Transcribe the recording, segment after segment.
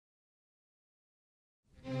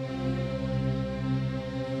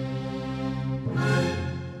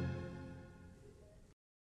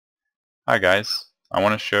Hi guys, I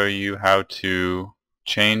want to show you how to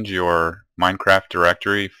change your Minecraft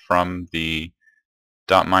directory from the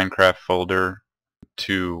 .minecraft folder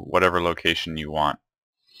to whatever location you want.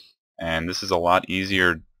 And this is a lot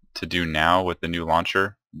easier to do now with the new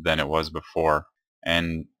launcher than it was before.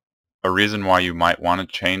 And a reason why you might want to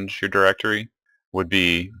change your directory would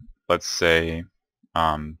be, let's say,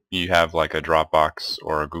 you have like a Dropbox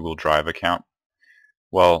or a Google Drive account.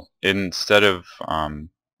 Well, instead of,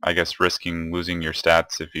 I guess, risking losing your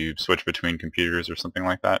stats if you switch between computers or something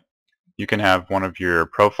like that, you can have one of your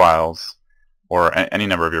profiles or any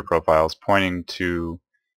number of your profiles pointing to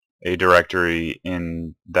a directory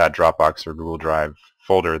in that Dropbox or Google Drive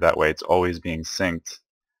folder. That way it's always being synced.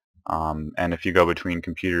 And if you go between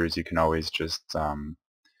computers, you can always just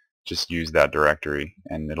use that directory,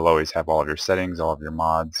 and it'll always have all of your settings, all of your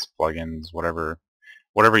mods, plugins, whatever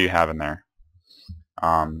you have in there.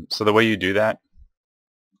 So the way you do that,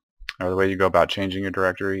 or the way you go about changing your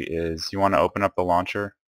directory, is you want to open up the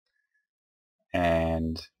launcher,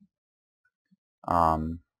 and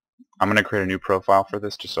I'm going to create a new profile for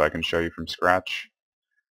this just so I can show you from scratch.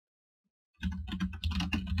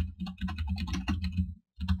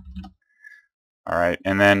 Alright,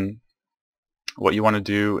 and then what you want to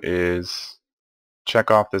do is check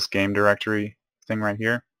off this game directory thing right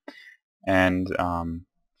here, and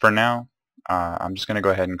for now I'm just going to go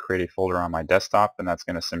ahead and create a folder on my desktop, and that's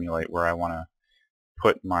going to simulate where I want to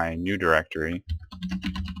put my new directory.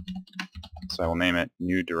 So I will name it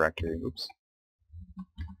new directory. Oops.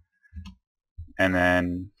 And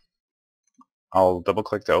then I'll double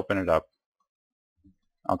click to open it up.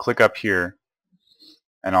 I'll click up here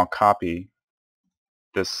and I'll copy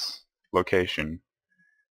this location,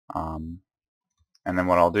 and then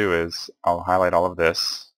what I'll do is I'll highlight all of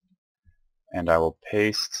this and I will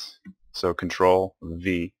paste, so Control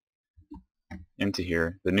V, into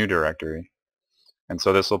here, the new directory, and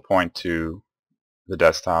so this will point to the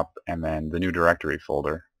desktop and then the new directory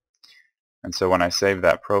folder. And so when I save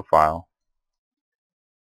that profile,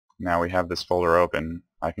 now we have this folder open.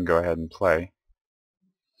 I can go ahead and play,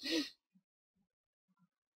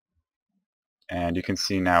 and you can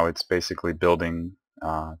see now it's basically building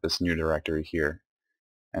this new directory here.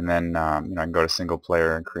 And then I can go to single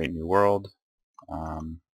player and create new world,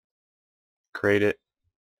 create it,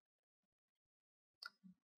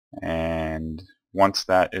 and once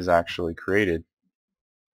that is actually created,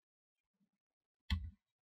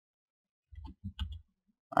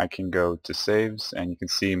 I can go to saves, and you can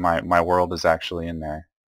see my world is actually in there.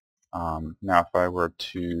 Now if I were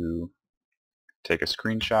to take a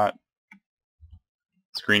screenshot,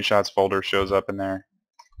 screenshots folder shows up in there,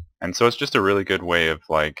 and so it's just a really good way of,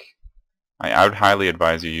 like, I would highly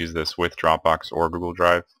advise you use this with Dropbox or Google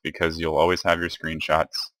Drive, because you'll always have your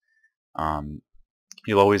screenshots.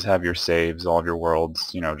 You'll always have your saves, all of your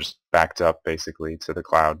worlds, just backed up basically to the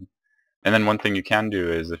cloud. And then one thing you can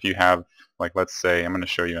do is, if you have, like, let's say, I'm going to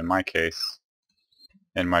show you in my case,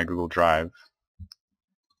 in my Google Drive,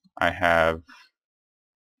 I have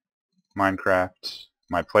Minecraft,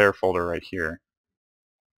 my player folder right here.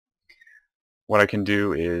 What I can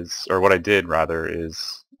do is, or what I did rather,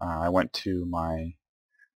 is I went to my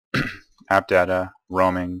app data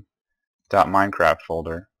roaming.minecraft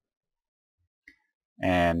folder,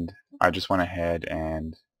 and I just went ahead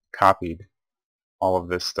and copied all of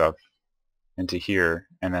this stuff into here,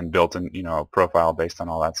 and then built a profile based on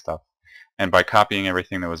all that stuff. And by copying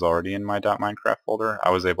everything that was already in my .minecraft folder, I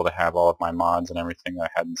was able to have all of my mods and everything that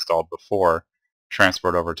I had installed before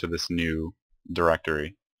transferred over to this new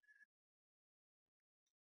directory.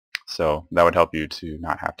 So that would help you to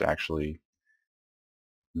not have to actually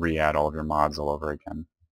re-add all of your mods all over again.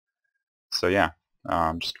 So yeah,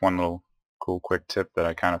 just one little cool quick tip that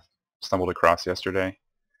I kind of stumbled across yesterday.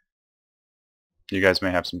 You guys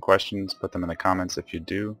may have some questions, put them in the comments if you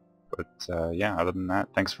do. But yeah, other than that,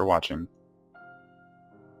 thanks for watching.